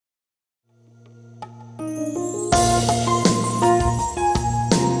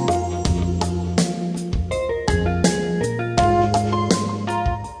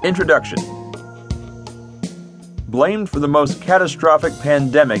Introduction. Blamed for the most catastrophic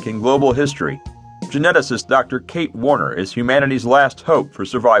pandemic in global history, geneticist Dr. Kate Warner is humanity's last hope for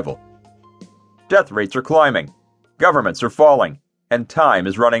survival. Death rates are climbing, governments are falling, and time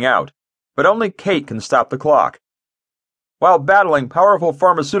is running out, but only Kate can stop the clock. While battling powerful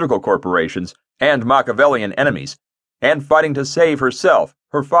pharmaceutical corporations and Machiavellian enemies, and fighting to save herself,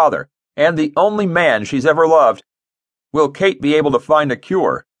 her father, and the only man she's ever loved, will Kate be able to find a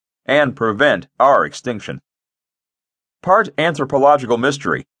cure and prevent our extinction? Part anthropological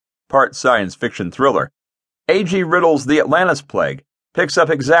mystery, part science fiction thriller, A.G. Riddle's The Atlantis Plague picks up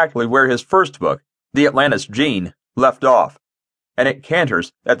exactly where his first book, The Atlantis Gene, left off, and it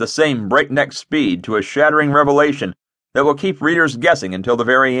canters at the same breakneck speed to a shattering revelation that will keep readers guessing until the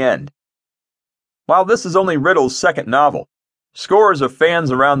very end. While this is only Riddle's second novel, scores of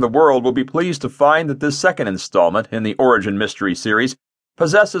fans around the world will be pleased to find that this second installment in the Origin Mystery series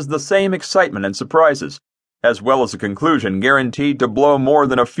possesses the same excitement and surprises, as well as a conclusion guaranteed to blow more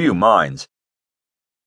than a few minds.